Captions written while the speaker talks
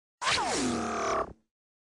Cape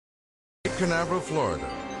Canaveral, Florida.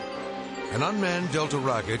 An unmanned Delta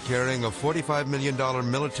rocket carrying a $45 million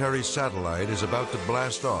military satellite is about to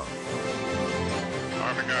blast off.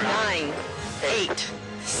 9, 8,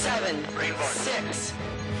 7, 6,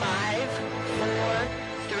 5, 4,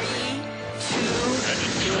 3,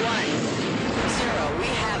 2, 1. 0. We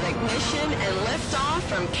have ignition and liftoff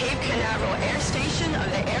from Cape Canaveral Air Station of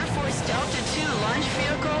the Air Force Delta II launch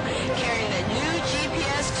vehicle carrying a new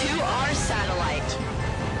GPS-2R satellite.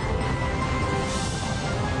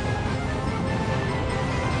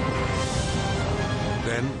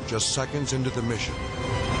 Then, just seconds into the mission,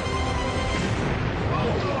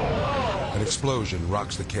 an explosion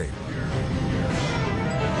rocks the Cape.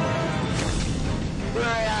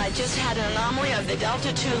 We just had an anomaly of the Delta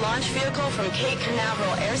II launch vehicle from Cape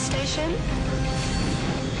Canaveral Air Station.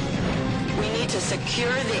 We need to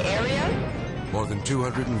secure the area. More than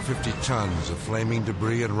 250 tons of flaming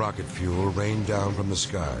debris and rocket fuel rain down from the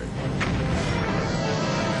sky.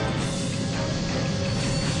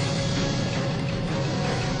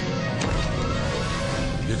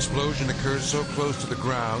 The explosion occurs so close to the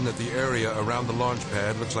ground that the area around the launch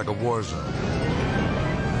pad looks like a war zone.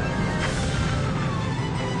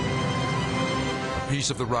 A piece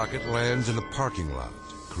of the rocket lands in a parking lot,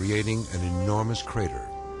 creating an enormous crater.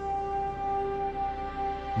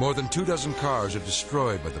 More than 24 cars are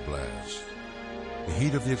destroyed by the blast. The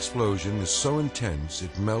heat of the explosion is so intense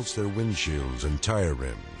it melts their windshields and tire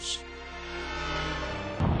rims.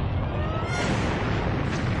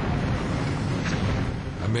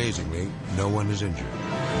 Amazingly, no one is injured.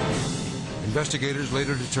 Investigators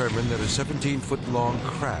later determined that a 17-foot-long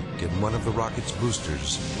crack in one of the rocket's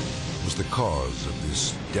boosters was the cause of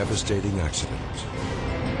this devastating accident.